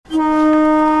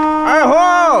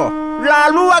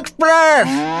LaLu Express.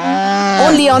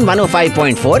 Only on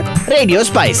 105.4 Radio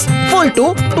Spice. Full to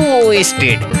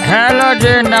twisted. Hello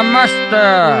जी, नमस्ते।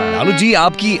 लालू जी,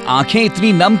 आपकी आंखें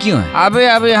इतनी नम क्यों हैं? अभी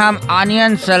अभी हम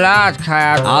अनियन सलाद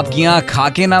खाया। आपकी आँख खा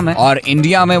के नम है और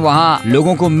इंडिया में वहाँ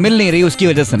लोगों को मिल नहीं रही, उसकी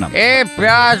वजह से नम। ए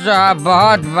प्याज जो है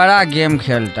बहुत बड़ा गेम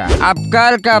खेलता है। अब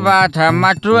कल का बात है,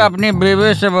 मटरू अपनी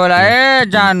बीवी से बोला, ए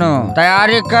जानू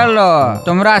तैयारी कर लो,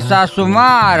 तुम्हारा सासू माँ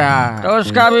आ रहा है। तो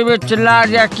उसका बीवी चिल्ला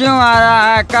दिया, क्यों आ रहा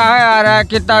है, काहे आ रहा है,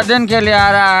 कितना दिन के लिए आ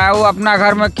रहा है, वो अपना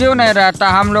घर में क्यों नहीं रहता,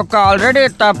 हम लोग का ऑलरेडी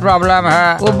इतना प्रॉब्लम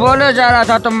है। वो बोले जा रहा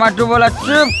था तो मटरू बोला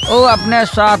चुप, वो अपने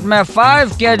साथ में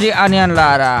 5 kg अनियन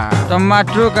ला रहा है। तो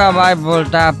मटरू का भाई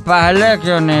बोलता है, पहले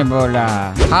क्यों नहीं बोला,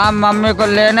 हाँ मम्मी को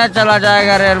लेने चला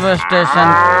जाएगा रेलवे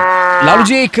स्टेशन। लालू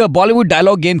जी, एक बॉलीवुड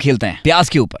डायलॉग गेम खेलते हैं प्याज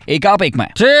के ऊपर, एक आप एक मैं।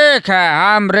 ठीक है,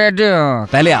 हम रेडी हो।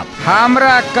 पहले आप।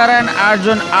 हमरा करण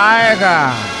अर्जुन आएगा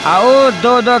और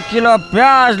 2-2 किलो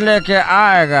प्याज लेके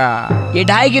आएगा। ये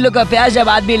 2.5 किलो का प्याज जब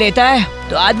आदमी लेता है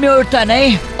तो आदमी उठता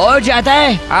नहीं और जाता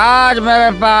है। आज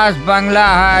मेरे पास बंगला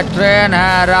है, ट्रेन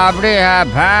है, राबड़ी है,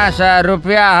 भैंस है,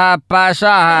 रुपया है,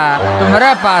 पैसा है,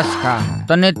 तुम्हारे पास का है?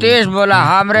 तो नीतीश बोला,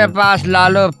 हमरे पास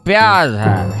लालू प्याज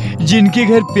है। जिनके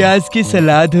घर प्याज के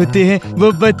सलाद होते हैं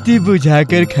वो बत्ती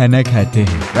बुझाकर खाना खाते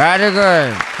हैं। वेरी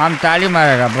गुड, हम ताली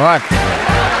मारेगा बहुत।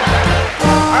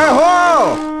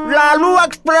 LaLu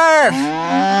Express.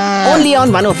 Only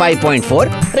on 105.4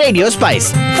 Radio Spice.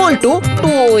 Full to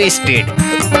twisted.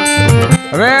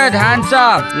 वे ध्यान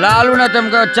साहब, लालू ने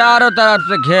तुमको चारों तरफ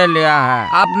से घेर लिया है,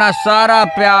 अपना सारा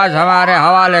प्याज हमारे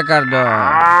हवाले कर दो।